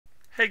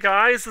Hey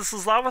guys, this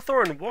is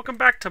lavathor and welcome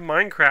back to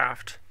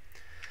Minecraft.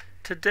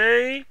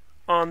 Today,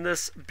 on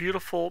this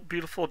beautiful,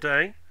 beautiful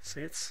day, see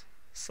it's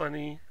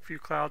sunny, a few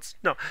clouds.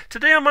 No,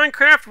 today on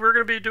Minecraft we're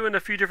going to be doing a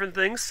few different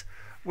things.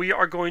 We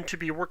are going to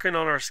be working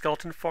on our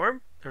skeleton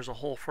farm. There's a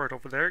hole for it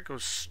over there.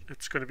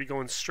 It's going to be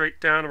going straight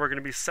down and we're going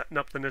to be setting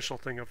up the initial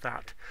thing of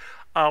that.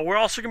 We're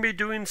also going to be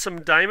doing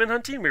some diamond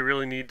hunting. We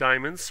really need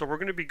diamonds, so we're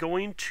going to be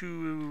going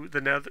to the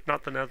nether,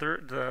 not the nether,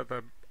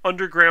 the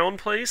underground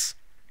place.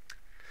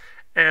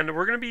 And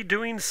we're going to be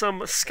doing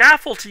some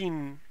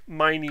scaffolding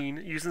mining,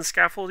 using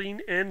scaffolding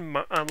in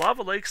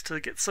lava lakes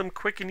to get some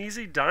quick and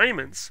easy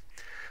diamonds.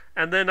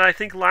 And then I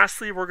think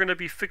lastly we're going to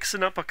be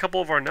fixing up a couple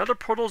of our nether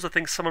portals. I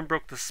think someone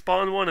broke the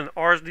spawn one and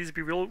ours needs to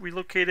be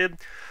relocated.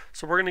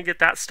 So we're going to get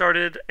that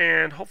started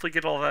and hopefully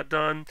get all that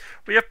done.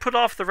 We have put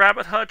off the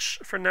rabbit hutch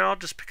for now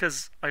just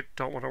because I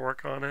don't want to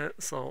work on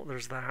it. So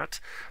there's that.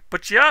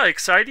 But yeah,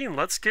 exciting.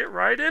 Let's get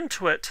right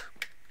into it.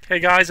 Hey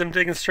guys, I'm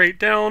digging straight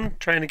down,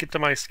 trying to get to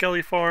my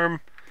skelly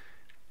farm.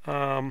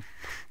 I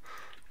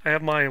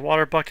have my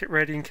water bucket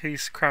ready in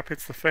case crap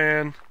hits the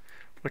fan,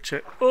 which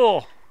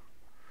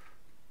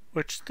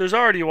there's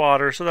already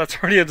water, so that's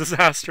already a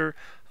disaster.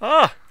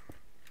 I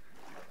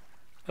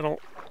don't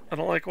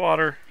like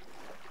water.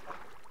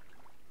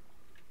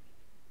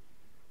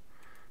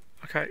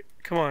 Okay,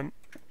 come on,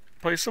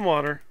 place some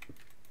water.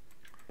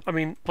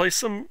 Place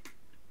some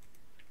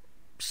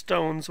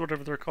stones,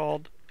 whatever they're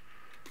called.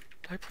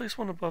 Did I place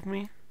one above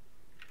me?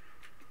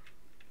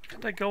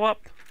 Can't I go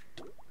up?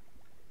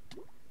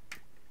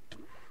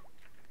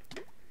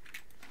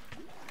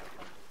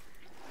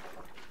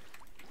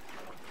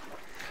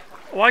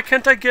 Why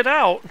can't I get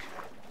out?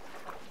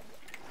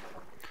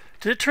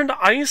 Did it turn to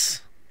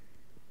ice?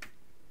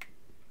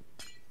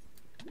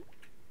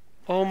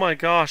 Oh my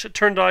gosh, it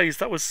turned to ice.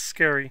 That was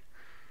scary.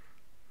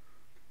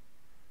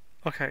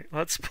 Okay,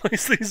 let's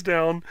place these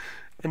down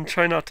and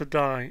try not to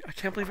die. I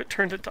can't believe it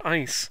turned it to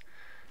ice.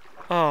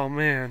 Oh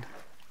man.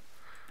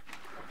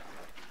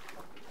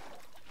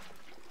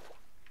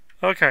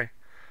 Okay.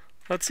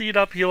 Let's eat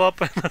up, heal up,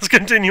 and let's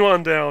continue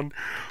on down.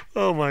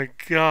 Oh my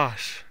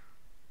gosh.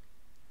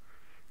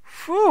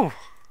 Whew.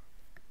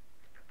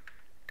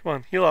 Come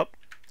on, heal up.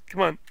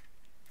 Come on.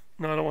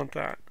 No, I don't want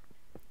that.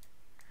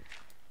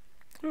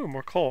 Ooh,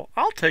 more coal.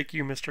 I'll take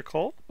you, Mr.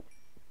 Coal.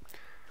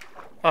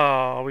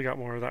 Oh, we got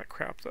more of that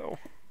crap, though.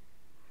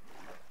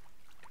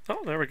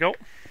 Oh, there we go.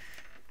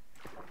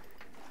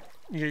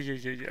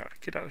 Yeah.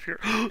 Get out of here.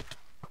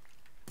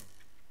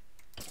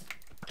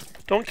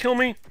 Don't kill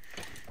me.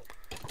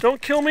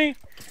 Don't kill me.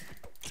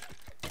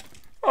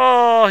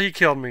 Oh, he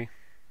killed me.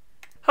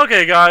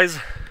 Okay, guys.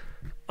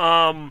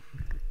 I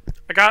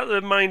got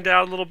it mined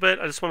out a little bit.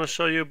 I just want to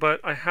show you,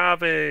 but I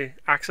have a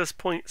access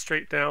point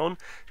straight down.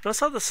 Notice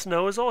how the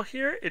snow is all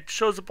here? It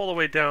shows up all the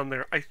way down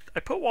there. I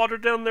put water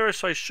down there,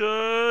 so I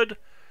should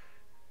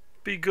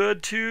be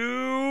good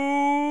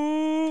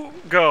to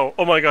go.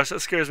 Oh my gosh,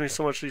 that scares me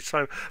so much each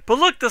time. But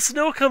look, the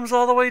snow comes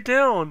all the way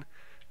down.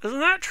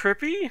 Isn't that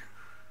trippy?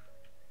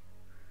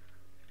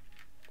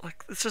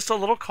 Like, it's just a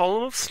little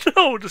column of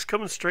snow just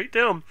coming straight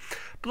down.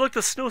 But look,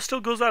 the snow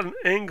still goes at an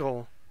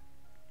angle.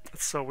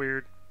 That's so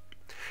weird.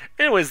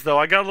 Anyways, though,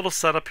 I got a little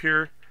setup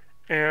here,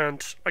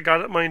 and I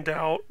got it mined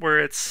out where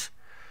it's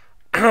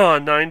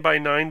 9 by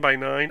 9 by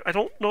 9. I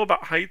don't know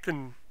about height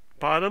and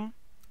bottom.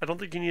 I don't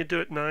think you need to do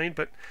it 9,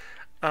 but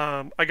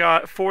I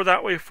got 4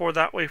 that way, 4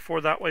 that way,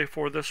 4 that way,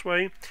 4 this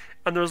way.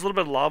 And there's a little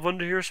bit of lava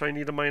under here, so I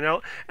need to mine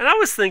out. And I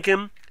was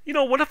thinking, you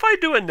know, what if I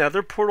do a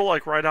nether portal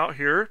like right out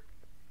here,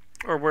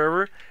 or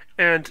wherever,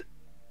 and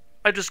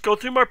I just go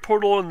through my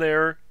portal in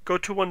there, go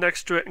to one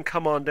next to it, and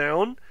come on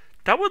down?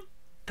 That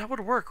would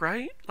work,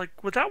 right?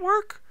 Like, would that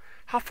work?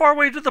 How far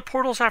away do the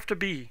portals have to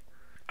be?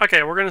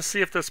 Okay, we're going to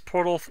see if this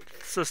portal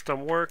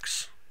system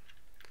works.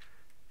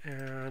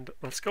 And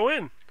let's go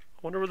in. I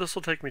wonder where this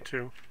will take me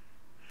to.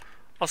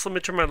 Also, let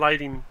me turn my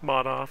lighting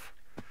mod off.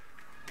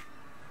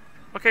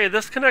 Okay,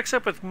 this connects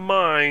up with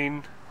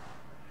mine.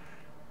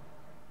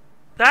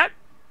 That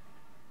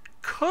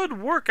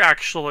could work,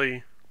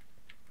 actually.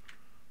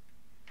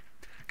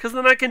 Because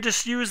then I can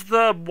just use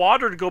the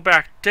water to go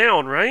back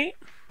down, right?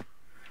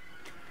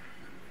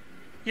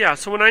 Yeah,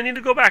 so when I need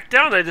to go back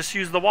down, I just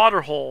use the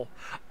water hole.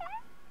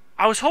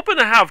 I was hoping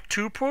to have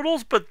 2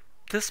 portals, but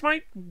this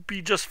might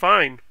be just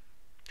fine.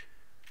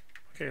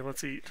 Okay,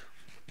 let's eat.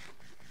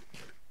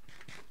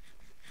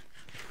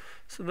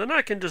 So then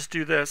I can just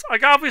do this.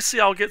 Like, obviously,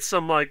 I'll get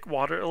some, like,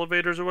 water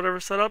elevators or whatever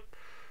set up.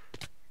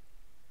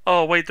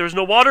 Oh, wait, there's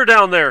no water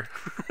down there.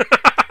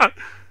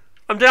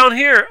 I'm down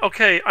here.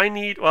 Okay,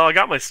 well, I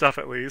got my stuff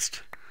at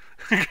least.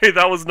 Okay,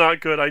 that was not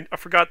good. I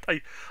forgot.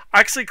 I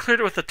actually cleared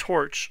it with a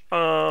torch.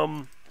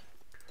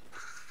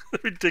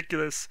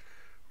 Ridiculous.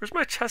 Where's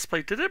my chest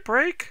plate? Did it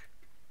break?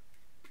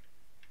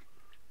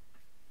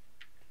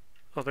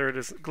 Oh, there it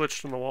is. It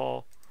glitched in the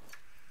wall.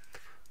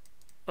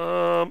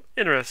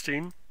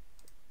 Interesting.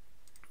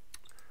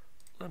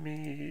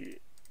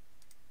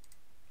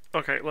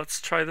 Okay,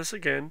 let's try this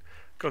again.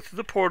 Go through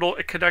the portal.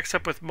 It connects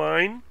up with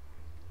mine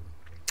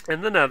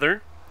and the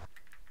nether.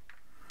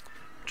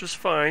 just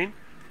fine.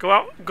 Go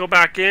out, go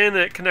back in, and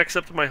it connects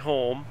up to my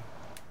home.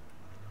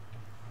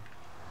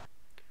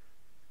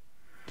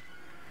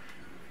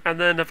 And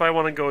then if I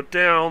want to go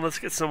down, let's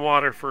get some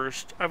water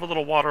first. I have a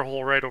little water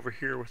hole right over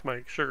here with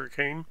my sugar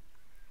cane.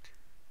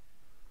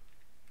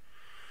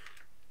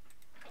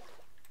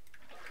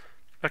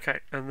 Okay,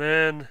 and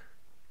then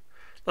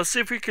let's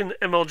see if we can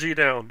MLG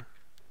down.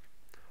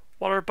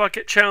 Water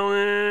bucket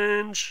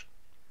challenge.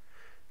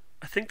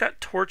 I think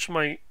that torch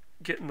might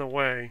get in the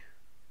way.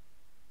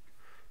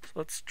 So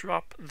let's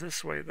drop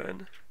this way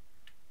then.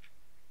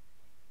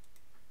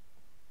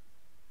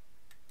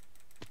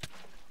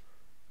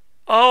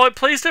 Oh, I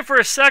placed it for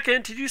a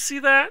second. Did you see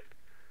that?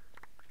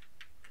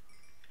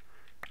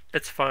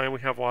 It's fine.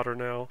 We have water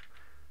now.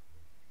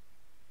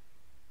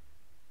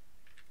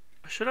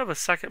 I should have a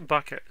second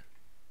bucket.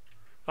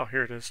 Oh,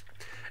 here it is.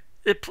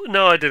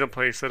 No, I didn't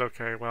place it.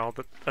 Okay, well,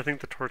 I think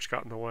the torch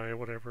got in the way.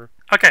 Whatever.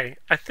 Okay,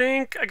 I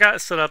think I got it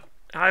set up.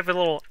 I have a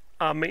little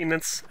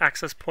maintenance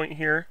access point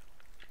here,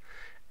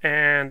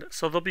 and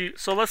so there'll be.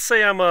 So let's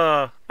say I'm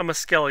a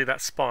skelly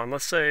that spawn.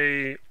 Let's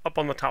say up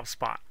on the top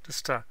spot,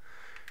 just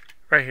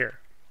right here.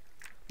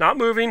 Not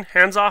moving,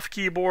 hands off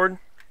keyboard,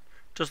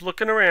 just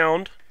looking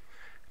around.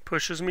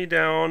 Pushes me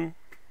down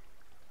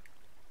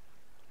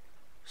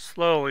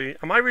slowly.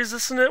 Am I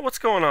resisting it? What's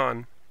going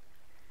on?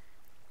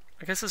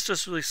 I guess it's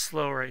just really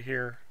slow right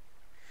here.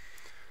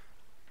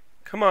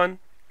 Come on,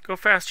 go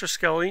faster,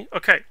 Skelly.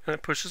 Okay, and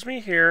it pushes me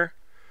here,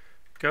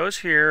 goes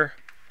here,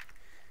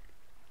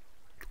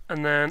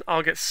 and then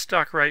I'll get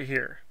stuck right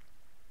here.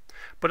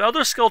 But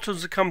other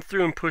skeletons will come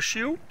through and push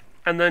you,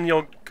 and then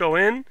you'll go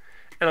in,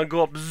 and I'll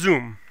go up,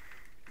 zoom.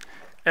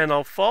 And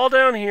I'll fall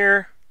down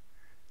here,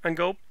 and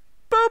go,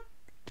 boop.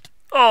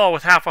 Oh,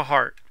 with half a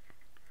heart.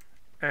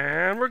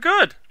 And we're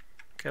good.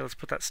 Okay, let's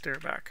put that stair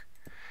back.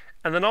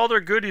 And then all their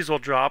goodies will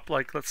drop,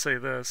 like let's say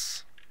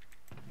this,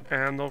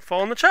 and they'll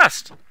fall in the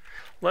chest.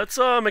 Let's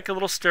make a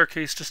little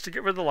staircase just to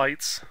get rid of the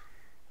lights.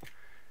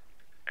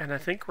 And I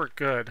think we're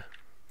good.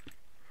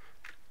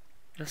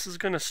 This is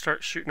going to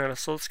start shooting at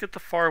us, so let's get the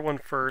far one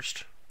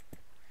first.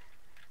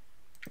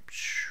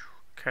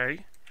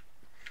 Okay.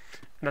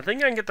 And I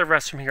think I can get the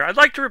rest from here. I'd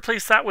like to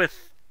replace that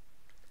with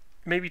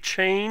maybe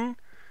chain.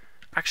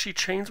 Actually,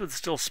 chains would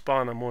still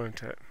spawn them,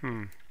 wouldn't it?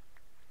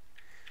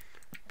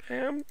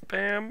 Bam,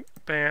 bam,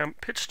 bam.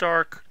 Pitch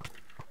dark.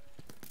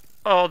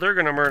 Oh, they're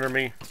gonna murder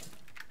me.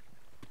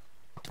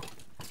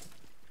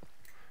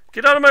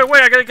 Get out of my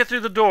way, I gotta get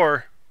through the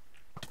door.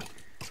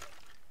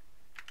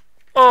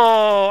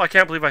 Oh, I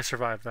can't believe I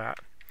survived that.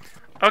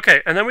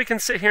 Okay, and then we can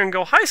sit here and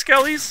go, hi,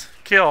 Skellies.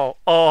 Kill.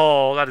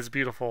 Oh, that is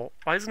beautiful.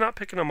 Why is it not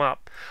picking them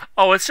up?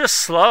 Oh, it's just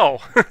slow.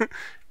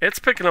 It's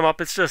picking them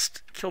up, it's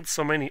just killed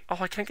so many. Oh,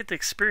 I can't get the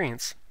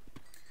experience.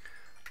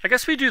 I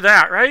guess we do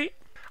that, right?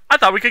 I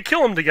thought we could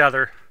kill them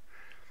together.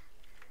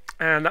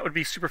 And that would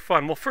be super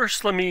fun. Well,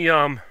 first let me,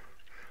 oh,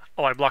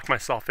 I blocked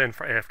myself in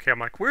for AFK. I'm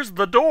like, where's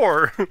the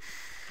door?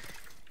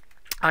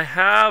 I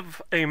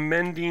have a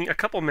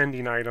couple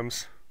mending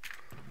items.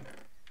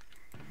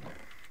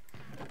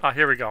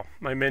 Here we go.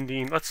 My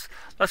mending.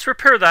 Let's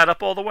repair that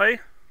up all the way.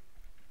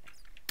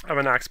 I have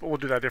an axe, but we'll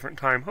do that a different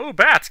time. Oh,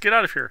 bats, get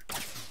out of here.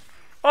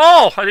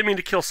 Oh, I didn't mean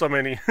to kill so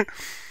many.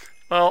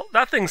 Well,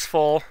 that thing's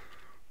full.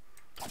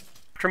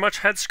 After much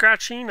head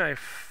scratching,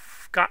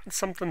 I've gotten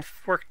something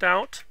worked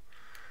out.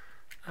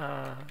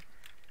 Let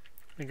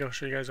me go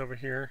show you guys over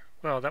here.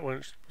 Well, that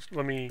one,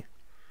 let me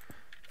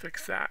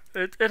fix that.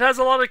 It has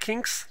a lot of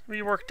kinks to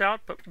be worked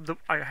out, but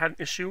I had an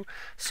issue.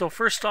 So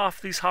first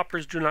off, these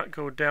hoppers do not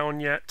go down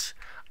yet.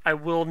 I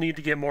will need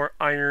to get more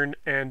iron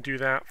and do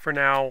that. For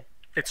now,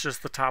 it's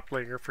just the top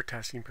layer for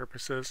testing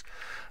purposes.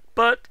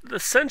 But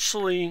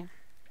essentially,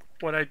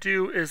 what I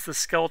do is the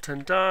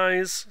skeleton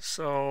dies.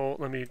 So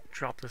let me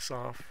drop this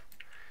off.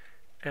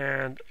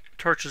 And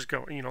torches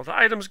go, the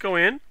items go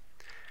in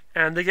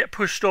and they get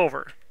pushed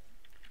over.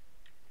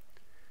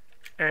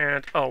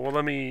 And, oh, well,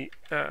 let me,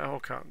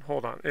 okay,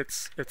 hold on.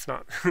 It's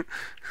not.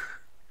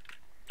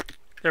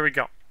 There we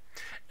go.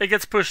 It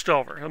gets pushed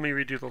over. Let me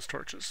redo those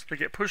torches. They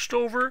get pushed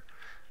over.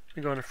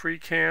 We go into free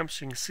cam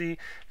so you can see.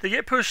 They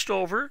get pushed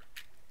over.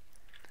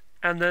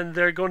 And then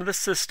they're going to the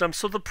system.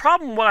 So the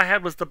problem what I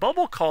had was the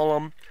bubble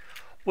column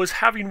was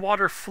having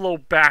water flow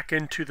back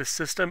into the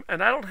system.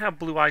 And I don't have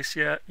blue ice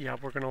yet. Yeah,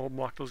 we're going to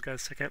unlock those guys in a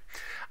second.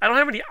 I don't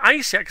have any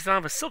ice yet because I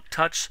don't have a silk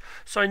touch.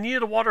 So I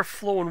needed a water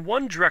flow in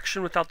one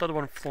direction without the other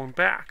one flowing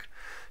back.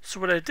 So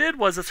what I did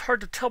was, it's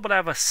hard to tell, but I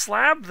have a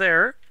slab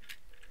there.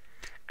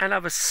 And I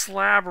have a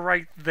slab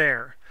right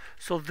there.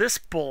 So this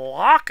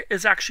block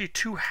is actually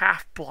 2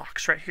 half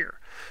blocks right here.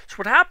 So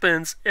what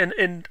happens,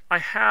 and I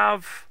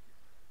have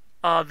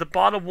the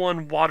bottom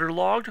one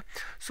waterlogged.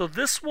 So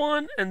this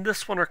one and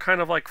this one are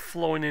kind of like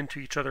flowing into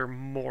each other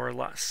more or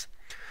less.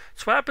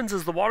 So what happens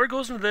is the water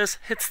goes into this,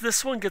 hits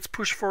this one, gets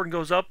pushed forward and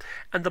goes up,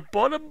 and the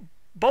bottom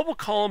bubble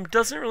column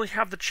doesn't really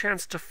have the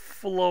chance to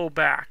flow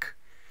back.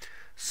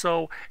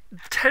 So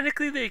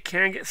technically they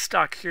can get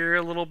stuck here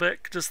a little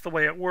bit, just the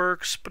way it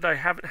works, but I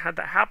haven't had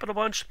that happen a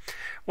bunch.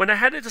 When I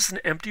had it just an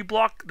empty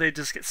block, they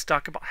just get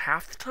stuck about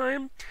half the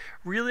time.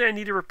 Really, I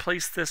need to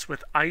replace this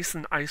with ice,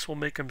 and ice will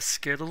make them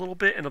skid a little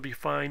bit, and it'll be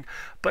fine.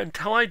 But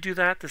until I do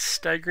that, the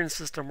staggering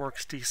system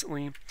works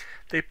decently.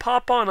 They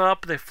pop on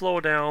up, they flow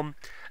down.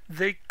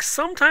 They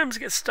sometimes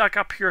get stuck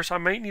up here, so I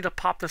might need to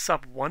pop this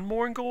up one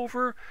more and go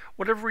over.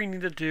 Whatever we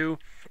need to do.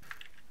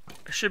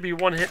 It should be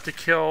one hit to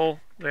kill.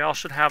 They all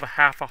should have a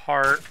half a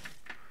heart.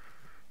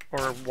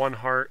 Or 1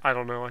 heart. I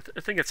don't know. I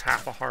think it's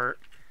half a heart.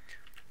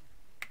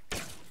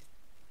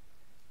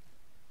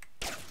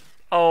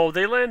 Oh,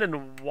 they land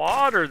in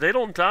water. They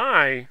don't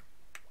die.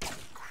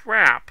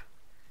 Crap.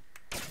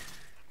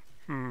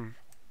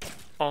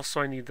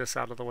 Also, I need this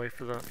out of the way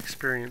for the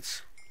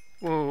experience.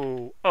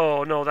 Whoa.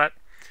 Oh, no, that...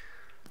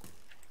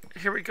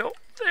 Here we go.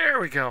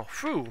 There we go.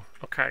 Phew.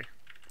 Okay.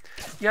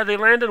 Yeah, they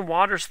land in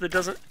water, so that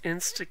doesn't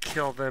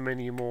insta-kill them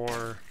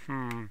anymore.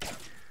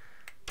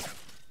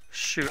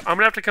 Shoot. I'm going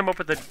to have to come up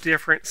with a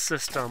different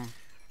system.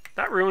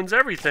 That ruins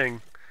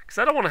everything. Because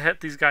I don't want to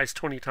hit these guys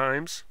 20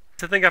 times.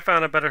 I think I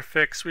found a better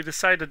fix. We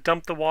decided to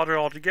dump the water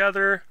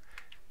altogether.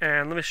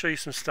 And let me show you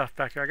some stuff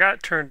back here. I got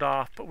it turned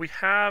off, but we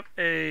just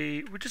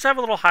have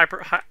a little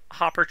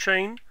hopper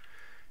chain,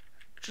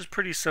 which is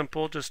pretty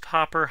simple. Just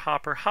hopper,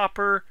 hopper,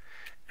 hopper,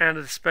 and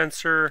a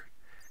dispenser.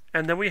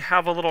 And then we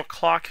have a little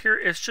clock here.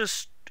 It's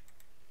just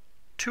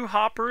 2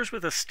 hoppers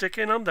with a stick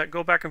in them that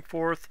go back and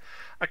forth.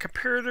 A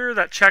comparator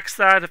that checks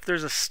that. If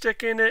there's a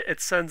stick in it,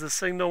 it sends a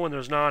signal. When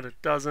there's not, it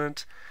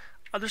doesn't.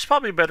 There's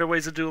probably better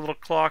ways to do a little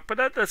clock, but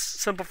that's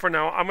simple for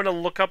now. I'm going to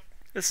look up,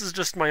 this is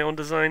just my own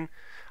design.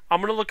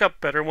 I'm going to look up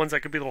better ones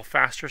that could be a little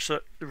faster so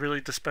it really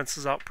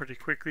dispenses out pretty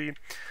quickly.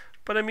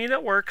 But I mean,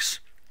 it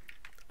works.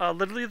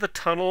 Literally the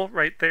tunnel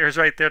right there is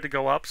right there to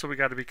go up, so we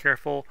got to be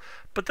careful.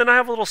 But then I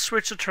have a little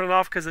switch to turn it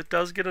off because it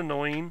does get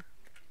annoying.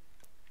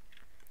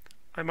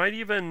 I might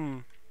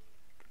even...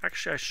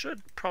 Actually, I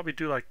should probably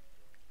do like...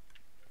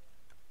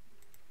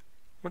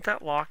 Wouldn't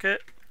that lock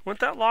it? Wouldn't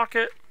that lock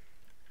it?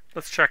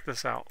 Let's check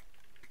this out.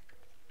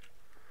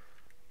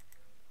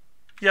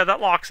 Yeah,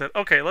 that locks it.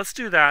 Okay, let's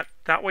do that.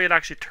 That way it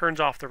actually turns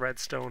off the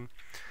redstone.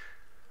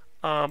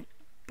 But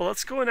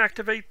let's go and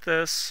activate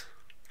this.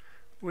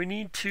 We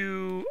need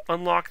to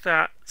unlock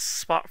that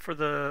spot for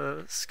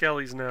the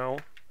skellies now.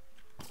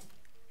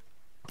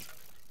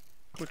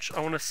 Which I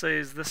want to say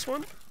is this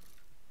one.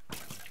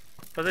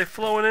 Are they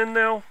flowing in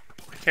now?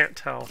 I can't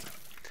tell.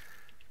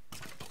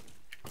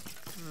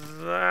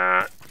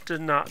 That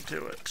did not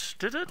do it.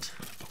 Did it?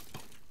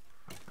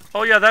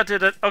 Oh yeah, that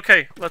did it.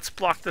 Okay, let's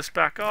block this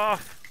back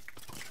off.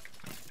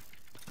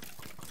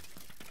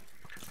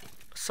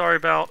 Sorry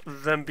about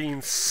them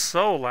being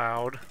so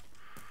loud.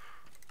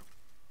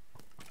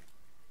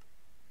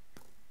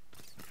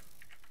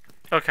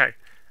 Okay,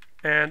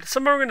 and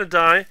some are going to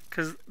die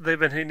because they've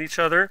been hitting each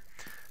other.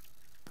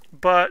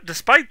 But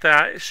despite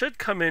that, it should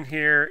come in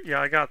here. Yeah,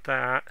 I got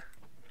that.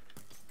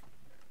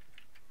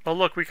 Oh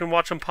look, we can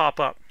watch them pop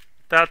up.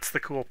 That's the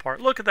cool part.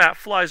 Look at that,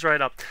 flies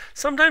right up.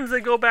 Sometimes they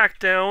go back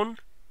down.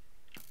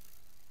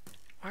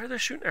 Why are they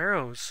shooting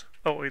arrows?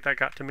 Oh wait, that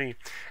got to me.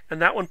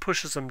 And that one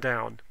pushes them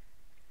down.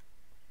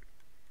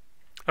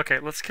 Okay,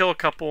 let's kill a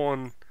couple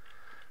and...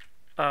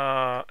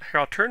 here,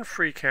 I'll turn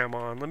free cam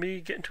on. Let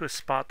me get into a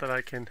spot that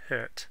I can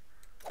hit.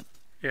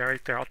 Yeah,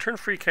 right there. I'll turn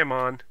free cam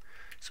on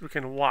so we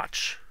can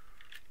watch.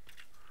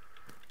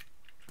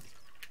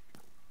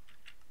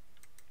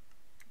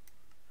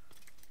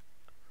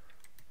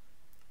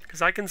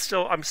 Because I'm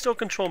still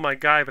controlling my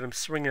guy, but I'm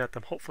swinging at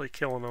them, hopefully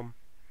killing them.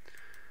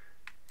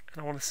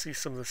 And I want to see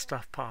some of this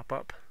stuff pop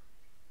up.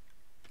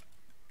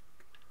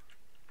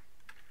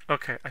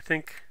 Okay, I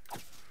think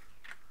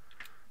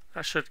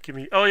that should give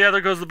me... Oh yeah,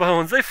 there goes the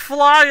bones. They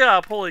fly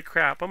up! Holy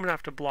crap, I'm going to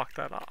have to block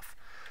that off.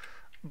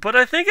 But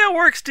I think it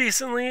works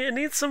decently. It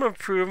needs some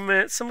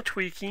improvement, some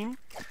tweaking.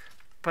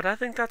 But I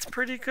think that's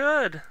pretty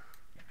good.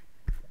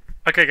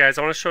 Okay guys,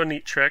 I want to show a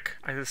neat trick.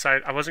 I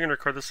decided I wasn't going to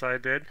record this, so I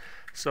did.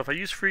 So if I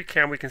use free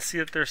cam, we can see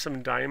that there's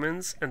some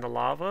diamonds in the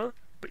lava.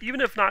 But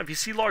even if not, if you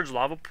see large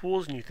lava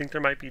pools and you think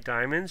there might be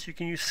diamonds, you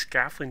can use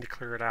scaffolding to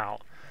clear it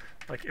out.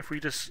 Like if we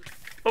just...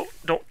 Oh,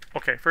 don't...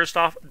 Okay, first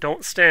off,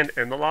 don't stand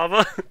in the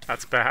lava.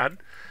 That's bad.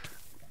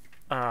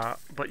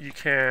 But you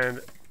can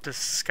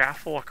just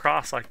scaffold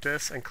across like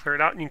this and clear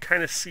it out, and you can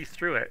kind of see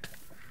through it.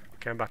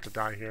 Okay, I'm about to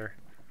die here.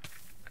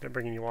 I didn't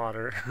bring any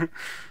water.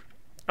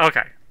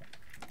 Okay.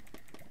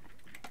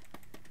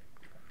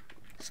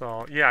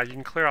 So, yeah, you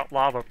can clear out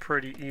lava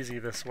pretty easy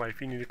this way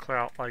if you need to clear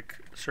out, like,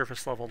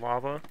 surface level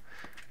lava.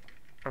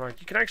 And,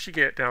 like, you can actually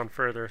get it down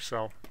further,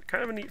 so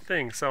kind of a neat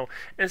thing. So,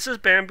 and it's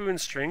just bamboo and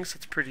string, so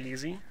it's pretty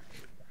easy.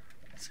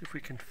 Let's see if we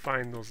can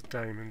find those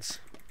diamonds.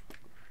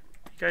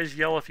 You guys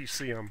yell if you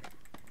see them.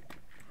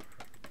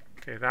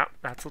 Okay,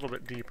 that's a little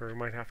bit deeper. We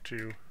might have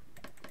to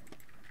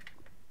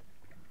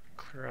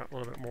clear out a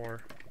little bit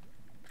more.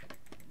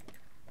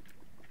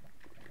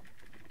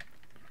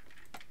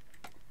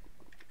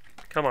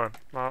 Come on.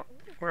 Well,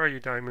 where are you,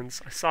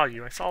 diamonds? I saw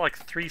you. I saw like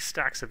 3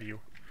 stacks of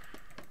you.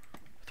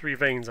 3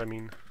 veins, I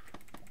mean.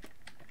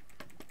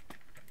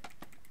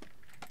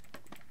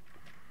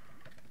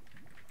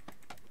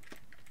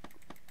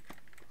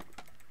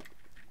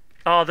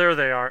 Oh, there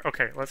they are.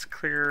 Okay, let's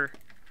clear.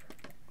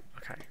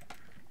 Okay.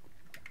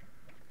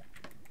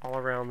 All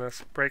around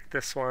this. Break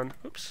this one.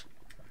 Oops.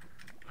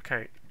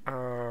 Okay.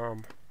 Now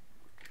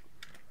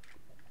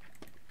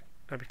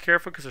be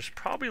careful because there's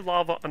probably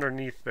lava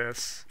underneath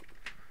this.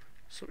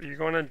 So what you're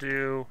going to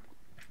do,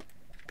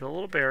 build a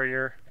little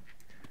barrier,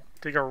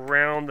 dig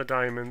around the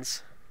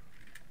diamonds.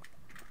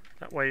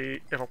 That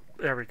way it'll,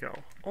 there we go.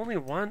 Only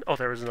one? Oh,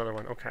 there was another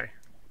one. Okay.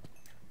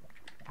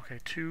 Okay,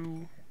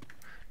 2.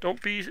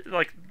 Don't be,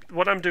 like,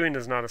 what I'm doing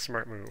is not a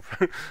smart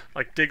move.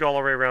 Like, dig all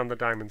the way around the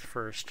diamonds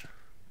first.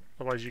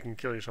 Otherwise you can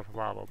kill yourself with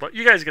lava. But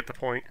you guys get the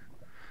point.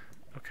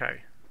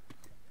 Okay.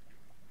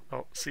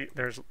 Oh, see,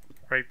 there's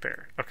right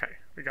there. Okay,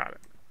 we got it.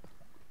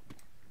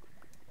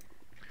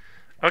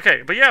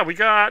 Okay, but yeah, we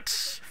got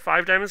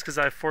 5 diamonds because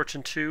I have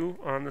Fortune 2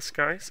 on this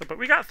guy. So, but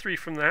we got 3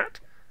 from that.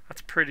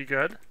 That's pretty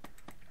good.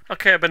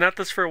 Okay, I've been at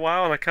this for a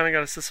while and I kind of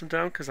got a system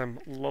down because I'm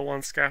low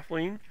on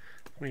scaffolding.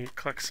 Let me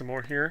collect some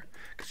more here.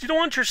 Because you don't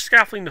want your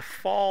scaffolding to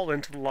fall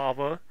into the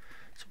lava.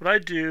 So what I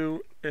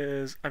do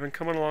is, I've been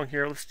coming along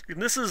here.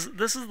 This is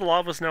the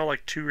lava's now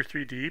like 2 or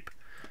 3 deep.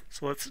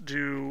 So let's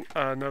do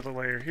another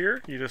layer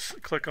here. You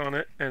just click on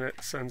it and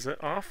it sends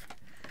it off.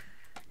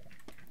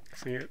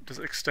 See, it just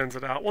extends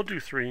it out. We'll do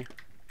 3.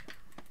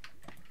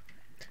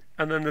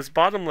 And then this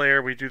bottom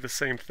layer, we do the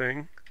same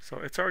thing. So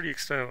it's already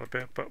extended a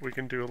bit, but we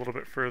can do a little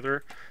bit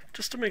further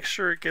just to make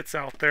sure it gets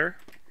out there.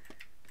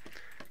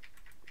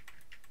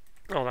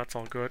 Oh, that's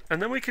all good.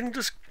 And then we can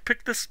just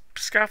pick this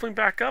scaffolding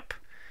back up.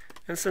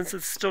 And since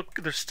it's still,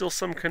 there's still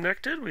some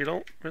connected, we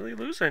don't really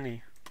lose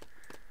any.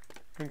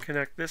 We can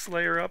connect this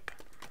layer up.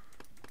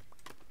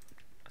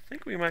 I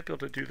think we might be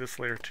able to do this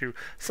layer too.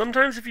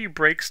 Sometimes if you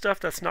break stuff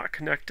that's not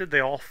connected, they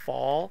all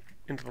fall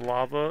into the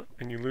lava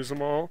and you lose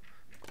them all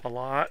a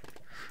lot.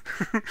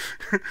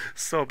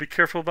 So be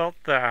careful about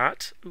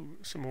that. Ooh,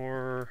 some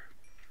more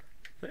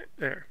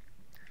there.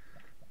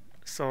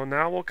 So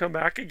now we'll come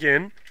back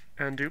again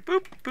and do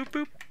boop, boop,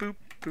 boop, boop,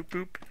 boop,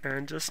 boop,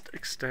 and just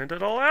extend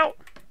it all out.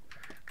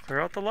 Clear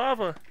out the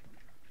lava.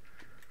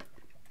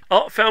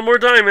 Oh, found more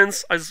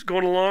diamonds. I was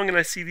going along and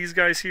I see these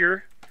guys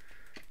here.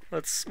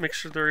 Let's make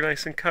sure they're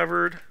nice and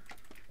covered.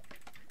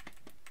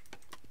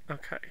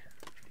 Okay.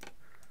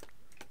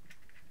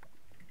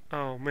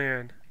 Oh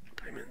man,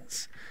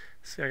 diamonds.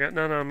 See, I got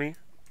none on me.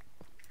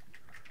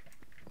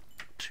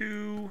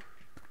 2.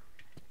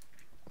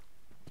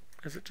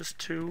 Is it just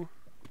 2?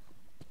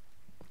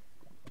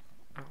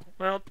 Oh,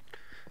 well,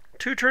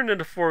 2 turned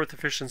into 4 with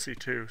efficiency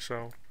too,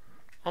 so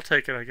I'll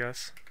take it, I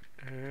guess.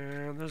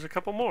 And there's a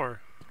couple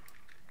more.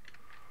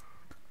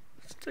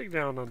 Let's dig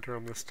down under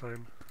them this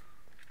time.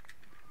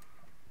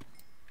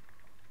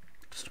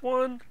 Just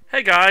 1.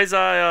 Hey guys,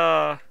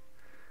 yeah,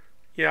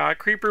 a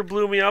creeper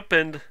blew me up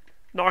and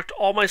knocked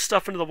all my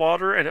stuff into the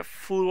water, and it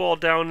flew all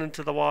down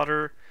into the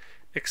water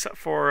except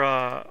for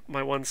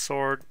my 1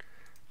 sword.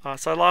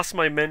 So I lost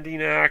my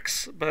mending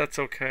axe, but that's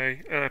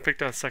okay, and I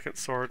picked up a 2nd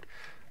sword.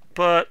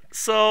 But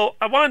so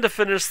I wanted to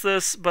finish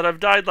this, but I've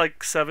died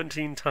like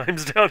 17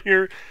 times down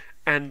here,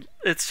 and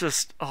it's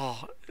just,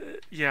 oh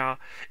yeah.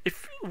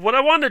 If what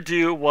I wanted to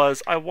do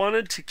was I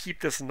wanted to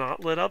keep this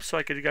not lit up so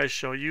I could you guys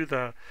show you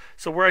the.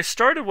 So where I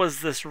started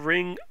was this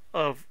ring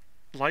of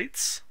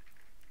lights.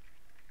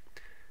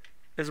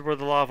 Is where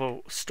the lava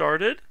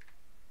started,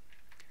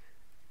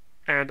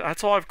 and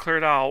that's all I've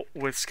cleared out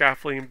with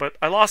scaffolding, but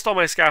I lost all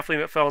my scaffolding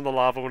that fell in the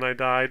lava when I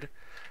died.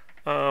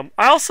 I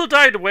also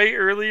died way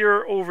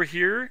earlier over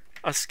here.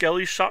 A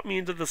skelly shot me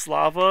into this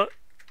lava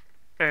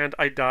and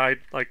I died.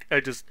 Like,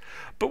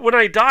 but when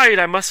I died,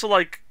 I must have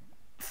like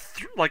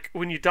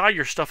when you die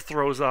your stuff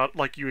throws out,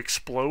 like you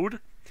explode,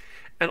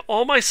 and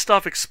all my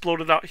stuff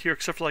exploded out here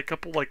except for like a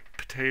couple like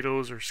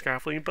potatoes or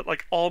scaffolding, but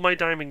like all my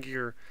diamond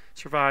gear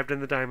survived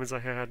and the diamonds I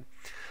had.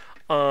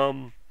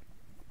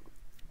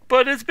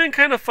 But it's been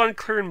kind of fun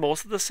clearing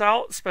most of this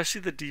out,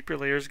 especially the deeper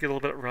layers get a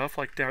little bit rough,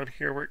 like down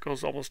here where it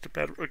goes almost to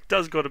bedrock. It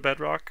does go to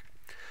bedrock.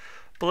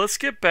 But let's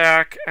get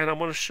back, and I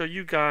want to show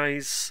you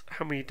guys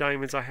how many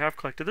diamonds I have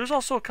collected. There's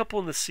also a couple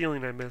in the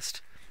ceiling I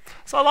missed.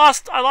 So I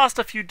lost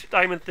a few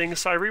diamond things,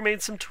 so I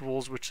remade some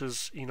tools, which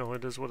is, you know,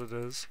 it is what it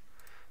is.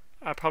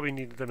 I probably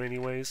needed them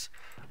anyways.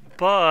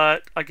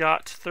 But I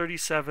got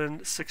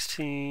 37,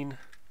 16.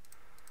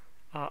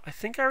 I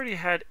think I already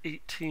had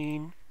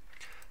 18.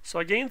 So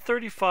I gained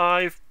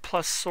 35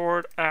 plus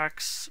sword,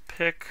 axe,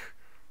 pick,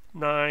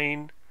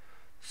 9.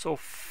 So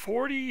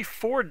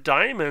 44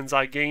 diamonds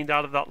I gained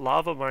out of that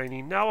lava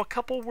mining. Now a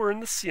couple were in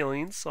the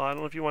ceiling, so I don't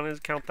know if you want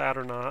to count that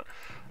or not.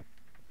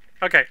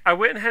 Okay, I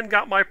went ahead and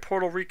got my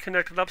portal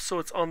reconnected up so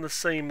it's on the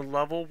same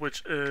level,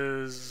 which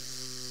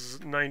is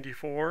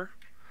 94.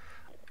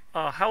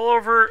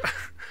 However,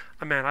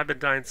 man, I've been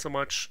dying so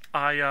much.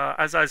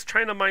 As I was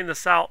trying to mine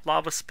this out,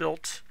 lava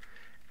spilt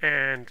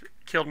and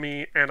killed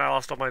me, and I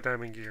lost all my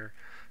diamond gear.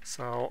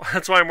 So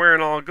that's why I'm wearing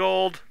all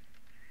gold.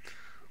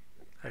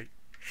 Hey.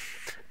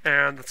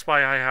 And that's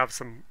why I have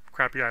some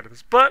crappy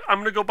items. But I'm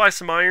going to go buy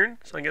some iron,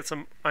 so I can get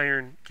some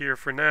iron gear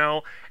for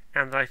now.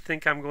 And I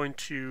think I'm going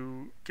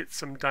to get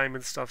some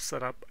diamond stuff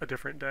set up a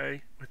different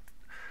day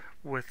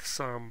with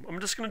some. I'm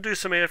just going to do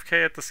some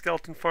AFK at the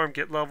skeleton farm,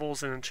 get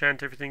levels and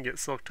enchant everything, get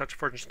silk touch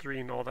fortune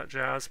 3 and all that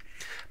jazz.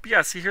 But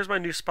yeah, see, here's my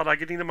new spot. I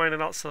get to mine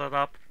it out, set it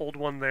up. Old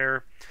one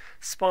there.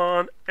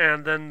 Spawn,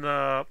 and then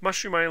the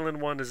Mushroom Island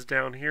one is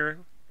down here.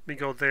 Let me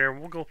go there.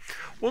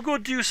 We'll go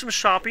do some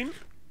shopping.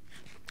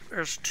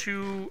 There's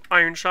 2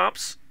 iron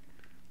shops,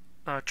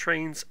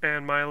 Trains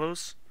and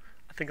Milo's.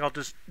 I think I'll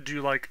just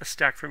do like a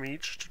stack from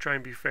each to try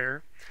and be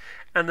fair.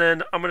 And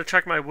then I'm going to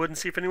check my wood and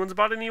see if anyone's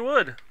bought any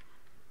wood.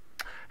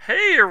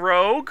 Hey,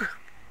 Rogue!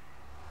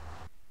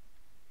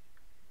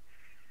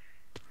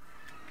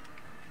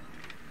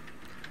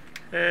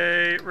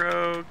 Hey,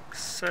 Rogue,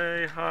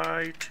 say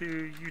hi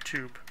to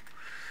YouTube.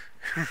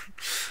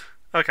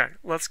 Okay,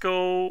 let's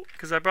go,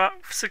 because I brought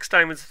 6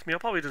 diamonds with me. I'll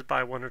probably just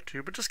buy 1 or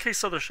 2, but just in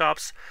case other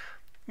shops.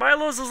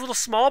 Milo's is a little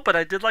small, but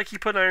I did like he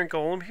put an iron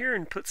golem here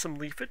and put some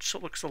leafage, so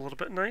it looks a little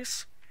bit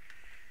nice.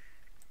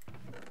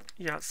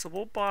 Yeah, so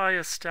we'll buy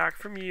a stack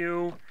from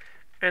you,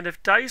 and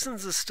if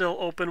Dyson's is still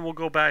open, we'll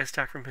go buy a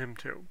stack from him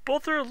too.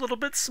 Both are a little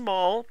bit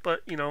small,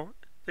 but you know,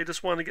 they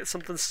just want to get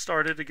something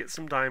started to get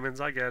some diamonds.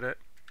 I get it.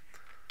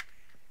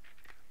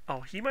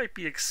 Oh, he might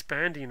be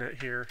expanding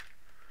it here.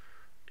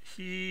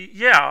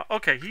 Yeah,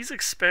 okay, he's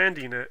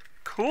expanding it.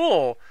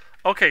 Cool.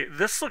 Okay,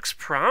 this looks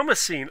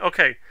promising.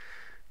 Okay,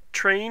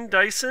 Train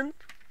Dyson.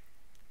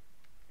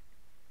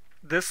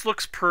 This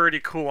looks pretty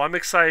cool. I'm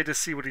excited to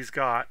see what he's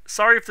got.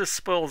 Sorry if this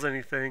spoils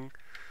anything.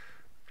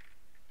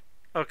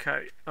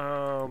 Okay,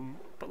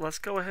 but let's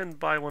go ahead and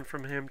buy one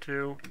from him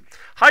too.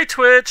 Hi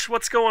Twitch,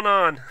 what's going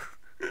on?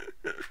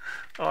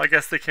 Oh, I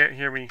guess they can't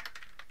hear me.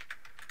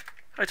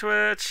 Hi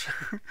Twitch.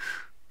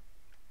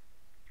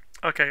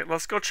 Okay,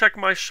 let's go check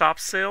my shop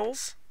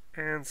sales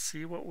and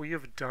see what we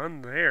have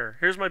done there.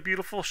 Here's my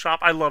beautiful shop.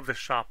 I love this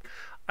shop.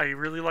 I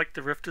really like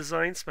the rift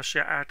design, especially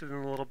I added in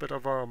a little bit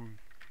of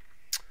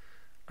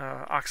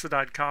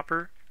oxidized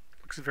copper.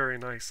 Looks very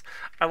nice.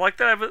 I like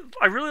that.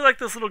 I really like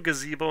this little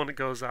gazebo and it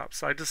goes up.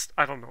 So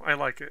I don't know. I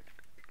like it.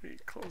 Let me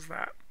close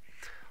that.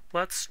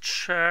 Let's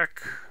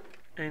check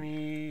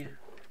any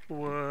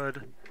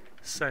wood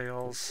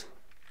sales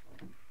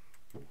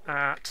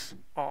at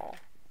all.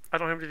 I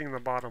don't have anything in the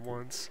bottom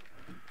ones.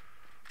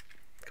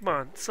 Come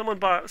on,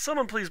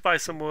 someone please buy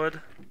some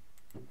wood.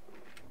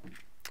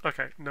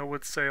 Okay, no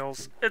wood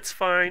sales. It's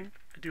fine.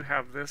 I do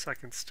have this. I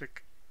can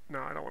stick.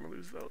 No, I don't want to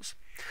lose those.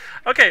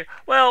 Okay,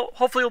 well,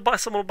 hopefully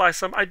someone will buy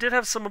some. I did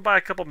have someone buy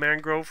a couple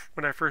mangrove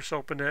when I first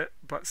opened it,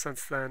 but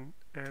since then,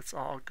 it's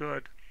all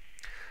good.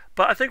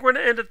 But I think we're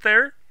going to end it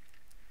there.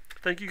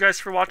 Thank you guys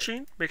for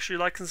watching. Make sure you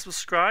like and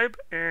subscribe,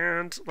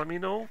 and let me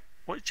know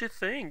what you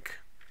think.